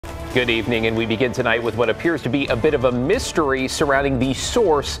Good evening, and we begin tonight with what appears to be a bit of a mystery surrounding the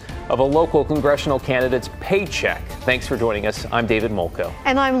source of a local congressional candidate's paycheck. Thanks for joining us. I'm David Molko.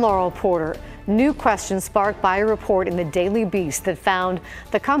 And I'm Laurel Porter. New questions sparked by a report in the Daily Beast that found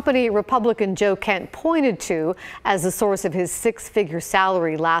the company Republican Joe Kent pointed to as the source of his six-figure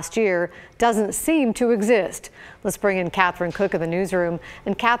salary last year doesn't seem to exist. Let's bring in Catherine Cook of the newsroom.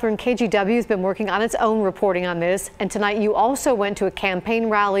 And Catherine, KGW has been working on its own reporting on this. And tonight you also went to a campaign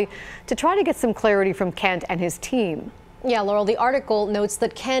rally to try to get some clarity from Kent and his team. Yeah, Laurel, the article notes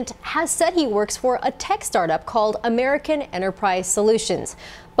that Kent has said he works for a tech startup called American Enterprise Solutions.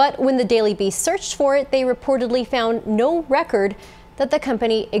 But when the Daily Beast searched for it, they reportedly found no record that the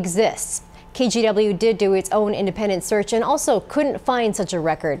company exists. KGW did do its own independent search and also couldn't find such a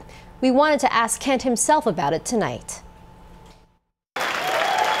record. We wanted to ask Kent himself about it tonight.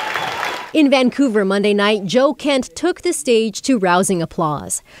 In Vancouver Monday night, Joe Kent took the stage to rousing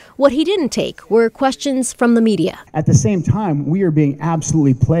applause. What he didn't take were questions from the media. At the same time, we are being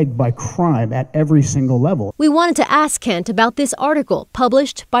absolutely plagued by crime at every single level. We wanted to ask Kent about this article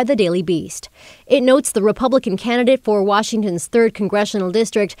published by the Daily Beast. It notes the Republican candidate for Washington's 3rd Congressional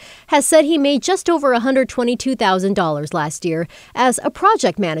District has said he made just over $122,000 last year as a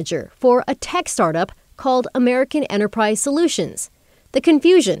project manager for a tech startup called American Enterprise Solutions. The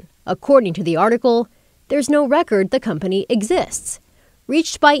confusion: according to the article, there's no record the company exists.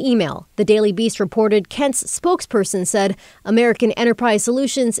 Reached by email, the Daily Beast reported Kent's spokesperson said American Enterprise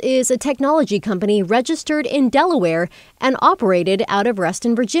Solutions is a technology company registered in Delaware and operated out of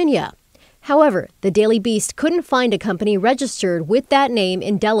Reston, Virginia. However, the Daily Beast couldn't find a company registered with that name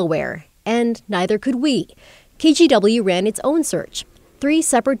in Delaware, and neither could we. KGW ran its own search. 3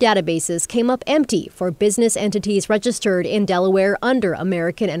 separate databases came up empty for business entities registered in Delaware under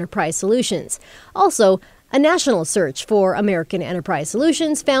American Enterprise Solutions. Also, a national search for American Enterprise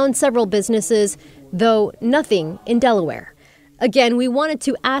Solutions found several businesses, though nothing in Delaware. Again, we wanted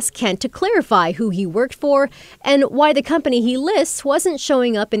to ask Kent to clarify who he worked for and why the company he lists wasn't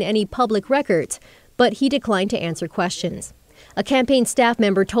showing up in any public records, but he declined to answer questions. A campaign staff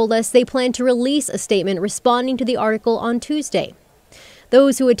member told us they plan to release a statement responding to the article on Tuesday.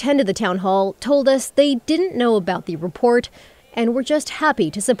 Those who attended the town hall told us they didn't know about the report and were just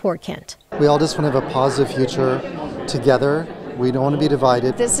happy to support Kent. We all just want to have a positive future together. We don't want to be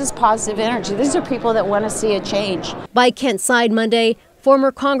divided. This is positive energy. These are people that want to see a change. By Kent's side Monday,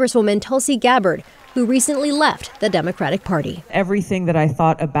 former Congresswoman Tulsi Gabbard, who recently left the Democratic Party. Everything that I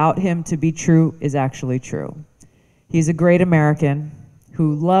thought about him to be true is actually true. He's a great American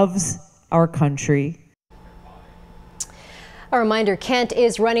who loves our country. A reminder, Kent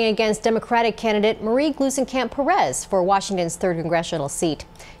is running against Democratic candidate Marie Gluesenkamp-Perez for Washington's 3rd congressional seat.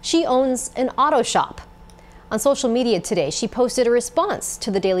 She owns an auto shop. On social media today, she posted a response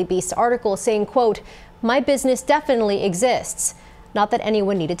to the Daily Beast article saying, quote, "My business definitely exists. Not that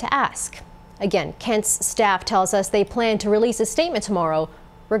anyone needed to ask." Again, Kent's staff tells us they plan to release a statement tomorrow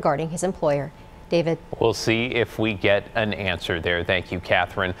regarding his employer. David. We'll see if we get an answer there. Thank you,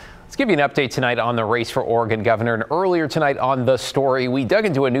 Catherine. Let's give you an update tonight on the race for Oregon governor. And earlier tonight on The Story, we dug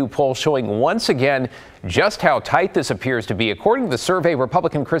into a new poll showing once again just how tight this appears to be. According to the survey,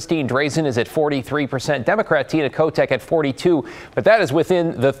 Republican Christine Drazan is at 43%, Democrat Tina Kotek at 42%, but that is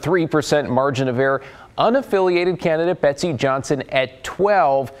within the 3% margin of error. Unaffiliated candidate Betsy Johnson at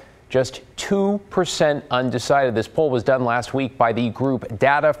 12%. Just 2% undecided. This poll was done last week by the group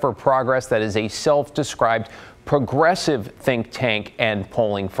Data for Progress. That is a self-described progressive think tank and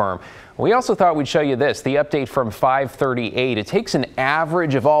polling firm. We also thought we'd show you this, the update from 538. It takes an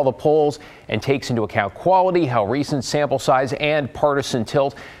average of all the polls and takes into account quality, how recent sample size, and partisan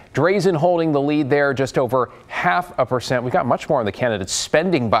tilt. Drazan holding the lead there, just over 0.5%. We've got much more on the candidates'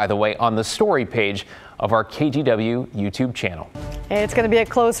 spending, by the way, on the story page of our KGW YouTube channel. It's going to be a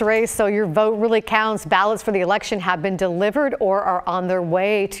close race, so your vote really counts. Ballots for the election have been delivered or are on their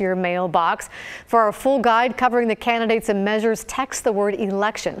way to your mailbox. For our full guide covering the candidates and measures, text the word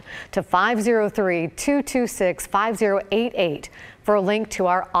election to 503-226-5088 for a link to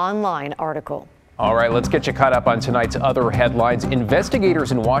our online article. All right, let's get you caught up on tonight's other headlines.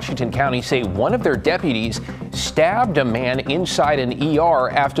 Investigators in Washington County say one of their deputies stabbed a man inside an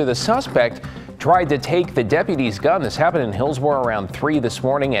ER after the suspect tried to take the deputy's gun. This happened in Hillsborough around 3 this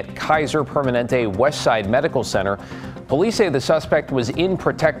morning at Kaiser Permanente Westside Medical Center. Police say the suspect was in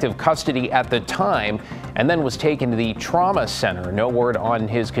protective custody at the time and then was taken to the trauma center. No word on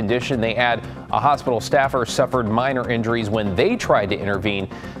his condition. They add a hospital staffer suffered minor injuries when they tried to intervene.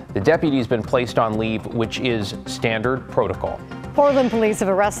 The deputy's been placed on leave, which is standard protocol. Portland police have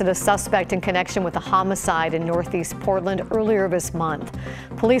arrested a suspect in connection with a homicide in northeast Portland earlier this month.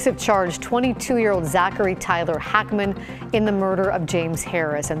 Police have charged 22-year-old Zachary Tyler Hackman in the murder of James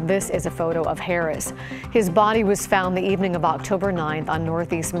Harris, and this is a photo of Harris. His body was found the evening of October 9th on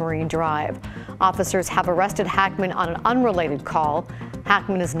Northeast Marine Drive. Officers have arrested Hackman on an unrelated call.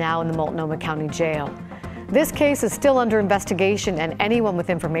 Hackman is now in the Multnomah County Jail. This case is still under investigation, and anyone with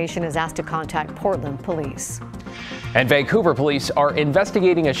information is asked to contact Portland police. And Vancouver police are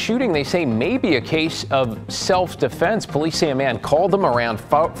investigating a shooting they say may be a case of self-defense. Police say a man called them around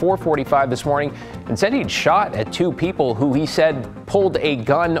 4:45 this morning and said he'd shot at two people who he said pulled a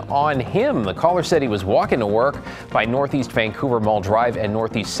gun on him. The caller said he was walking to work by Northeast Vancouver Mall Drive and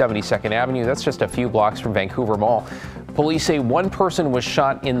Northeast 72nd Avenue. That's just a few blocks from Vancouver Mall. Police say one person was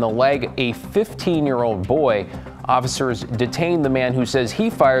shot in the leg, a 15-year-old boy. Officers detained the man who says he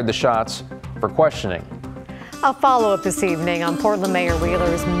fired the shots for questioning. A follow-up this evening on Portland Mayor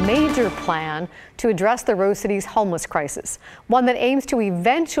Wheeler's major plan to address the Rose City's homeless crisis, one that aims to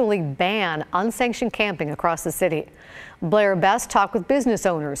eventually ban unsanctioned camping across the city. Blair Best talked with business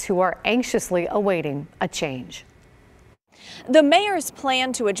owners who are anxiously awaiting a change. The mayor's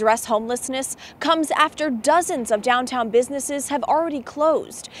plan to address homelessness comes after dozens of downtown businesses have already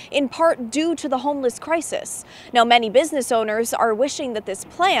closed, in part due to the homeless crisis. Now, many business owners are wishing that this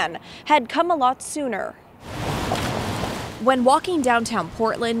plan had come a lot sooner. When walking downtown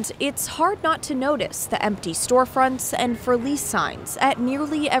Portland, it's hard not to notice the empty storefronts and for lease signs at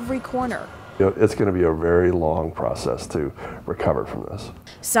nearly every corner. It's going to be a very long process to recover from this.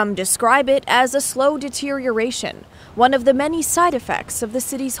 Some describe it as a slow deterioration, one of the many side effects of the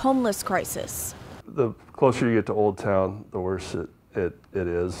city's homeless crisis. The closer you get to Old Town, the worse it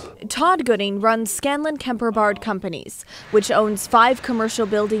is. Todd Gooding runs Scanlon Kemper Bard Companies, which owns 5 commercial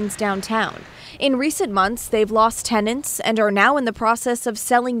buildings downtown. In recent months, they've lost tenants and are now in the process of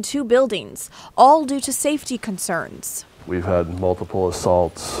selling 2 buildings, all due to safety concerns. We've had multiple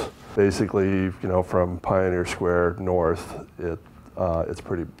assaults. Basically, from Pioneer Square north, it's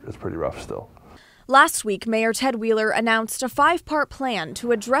pretty rough still. Last week, Mayor Ted Wheeler announced a 5-part plan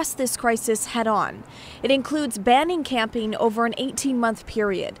to address this crisis head-on. It includes banning camping over an 18-month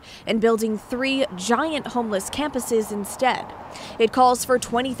period and building 3 giant homeless campuses instead. It calls for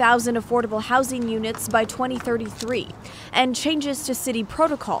 20,000 affordable housing units by 2033 and changes to city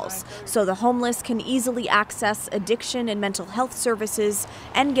protocols so the homeless can easily access addiction and mental health services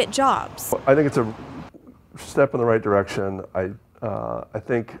and get jobs. I think it's a step in the right direction.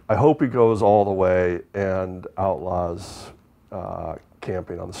 I hope he goes all the way and outlaws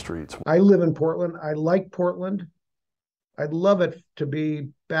camping on the streets. I live in Portland. I like Portland. I'd love it to be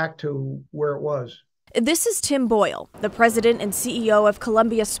back to where it was. This is Tim Boyle, the president and CEO of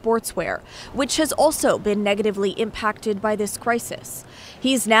Columbia Sportswear, which has also been negatively impacted by this crisis.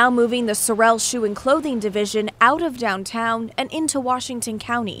 He's now moving the Sorel Shoe and Clothing division out of downtown and into Washington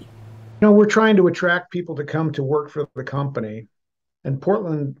County. We're trying to attract people to come to work for the company. And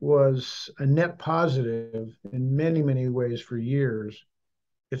Portland was a net positive in many, many ways for years.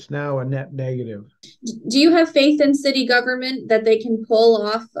 It's now a net negative. Do you have faith in city government that they can pull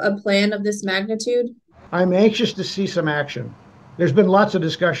off a plan of this magnitude? I'm anxious to see some action. There's been lots of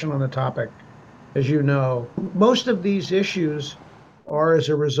discussion on the topic, as you know. Most of these issues are as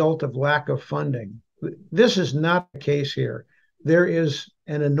a result of lack of funding. This is not the case here. There is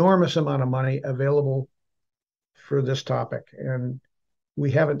an enormous amount of money available for this topic, and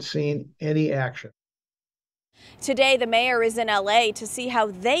we haven't seen any action. Today, the mayor is in LA to see how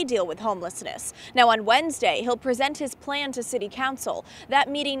they deal with homelessness. Now, on Wednesday, he'll present his plan to City Council. That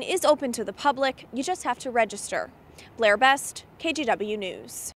meeting is open to the public. You just have to register. Blair Best, KGW News.